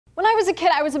When I was a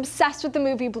kid, I was obsessed with the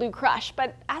movie Blue Crush,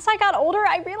 but as I got older,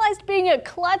 I realized being a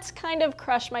klutz kind of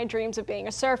crushed my dreams of being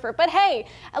a surfer. But hey,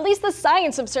 at least the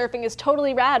science of surfing is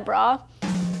totally rad, brah.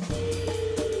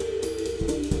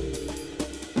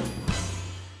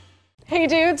 Hey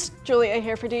dudes, Julia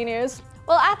here for DNews.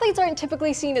 While athletes aren't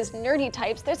typically seen as nerdy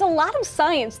types, there's a lot of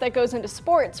science that goes into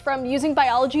sports, from using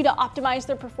biology to optimize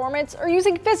their performance or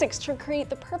using physics to create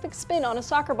the perfect spin on a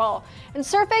soccer ball. And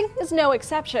surfing is no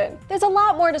exception. There's a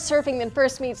lot more to surfing than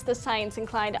first meets the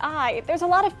science-inclined eye. There's a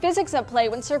lot of physics at play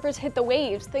when surfers hit the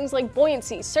waves. Things like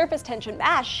buoyancy, surface tension,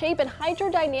 mass, shape, and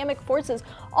hydrodynamic forces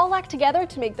all act together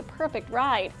to make the perfect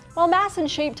ride. While mass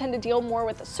and shape tend to deal more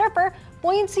with the surfer,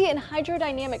 buoyancy and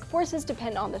hydrodynamic forces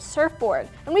depend on the surfboard,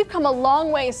 and we've come a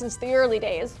long way since the early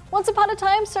days. Once upon a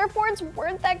time, surfboards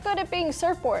weren't that good at being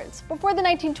surfboards. Before the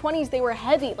 1920s, they were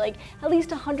heavy, like at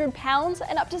least 100 pounds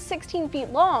and up to 16 feet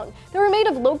long. They were made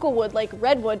of local wood like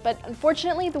redwood, but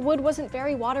unfortunately the wood wasn't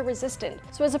very water resistant.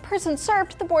 So as a person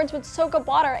surfed, the boards would soak up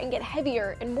water and get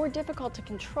heavier and more difficult to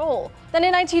control. Then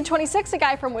in 1926, a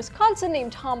guy from Wisconsin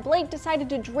named Tom Blake decided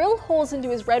to drill holes into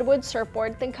his redwood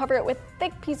surfboard, then cover it with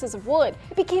thick pieces of wood.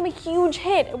 It became a huge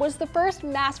hit. It was the first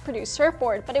mass-produced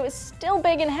surfboard, but it was still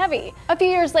big and heavy. A few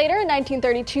years later, in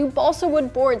 1932, balsa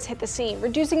wood boards hit the scene,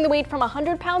 reducing the weight from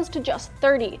 100 pounds to just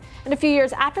 30. And a few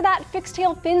years after that,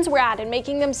 fixed-tail fins were added,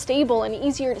 making them stable and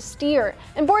easier to steer.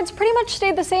 And boards pretty much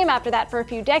stayed the same after that for a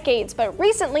few decades, but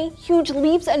recently, huge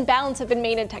leaps and bounds have been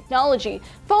made in technology.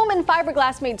 Foam and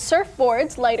fiberglass made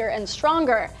surfboards lighter and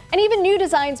stronger. And even new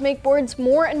designs make boards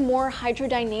more and more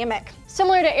hydrodynamic.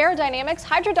 Similar to aerodynamics,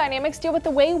 hydrodynamics deal with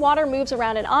the way water moves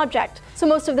around an object, so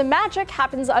most of the magic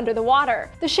happens under the water.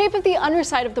 The shape of the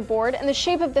underside of the board and the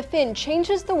shape of the fin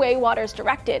changes the way water is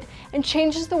directed, and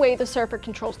changes the way the surfer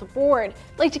controls the board.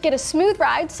 Like to get a smooth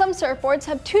ride, some surfboards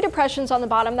have two depressions on the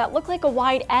bottom that look like a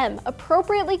wide M,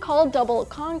 appropriately called double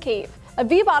concave. A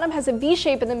V-bottom has a V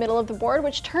shape in the middle of the board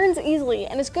which turns easily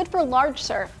and is good for large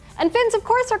surf. And fins, of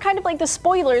course, are kind of like the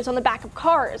spoilers on the back of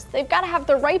cars. They've got to have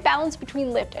the right balance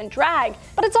between lift and drag,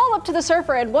 but it's all up to the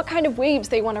surfer and what kind of waves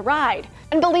they want to ride.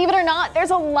 And believe it or not,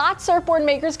 there's a lot surfboard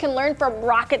makers can learn from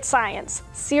rocket science.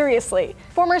 Seriously.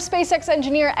 Former SpaceX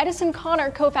engineer Edison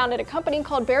Conner co-founded a company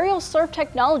called Varial Surf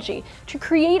Technology to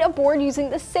create a board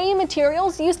using the same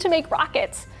materials used to make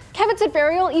rockets. Chemists at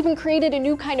Varial even created a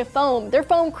new kind of foam. Their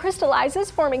foam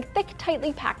crystallizes, forming thick,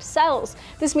 tightly packed cells.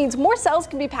 This means more cells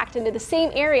can be packed into the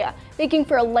same area, making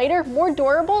for a lighter, more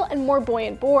durable, and more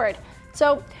buoyant board.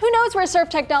 So who knows where surf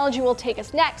technology will take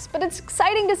us next, but it's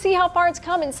exciting to see how far it's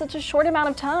come in such a short amount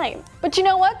of time. But you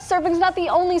know what? Surfing's not the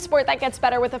only sport that gets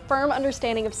better with a firm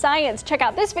understanding of science. Check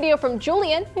out this video from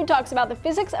Julian, who talks about the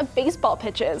physics of baseball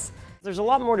pitches. There's a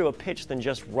lot more to a pitch than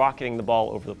just rocketing the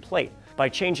ball over the plate. By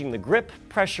changing the grip,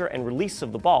 pressure, and release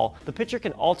of the ball, the pitcher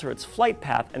can alter its flight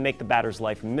path and make the batter's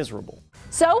life miserable.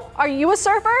 So, are you a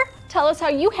surfer? Tell us how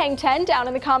you hang 10 down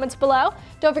in the comments below.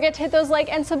 Don't forget to hit those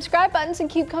like and subscribe buttons and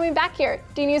keep coming back here.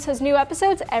 DNews has new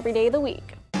episodes every day of the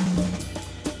week.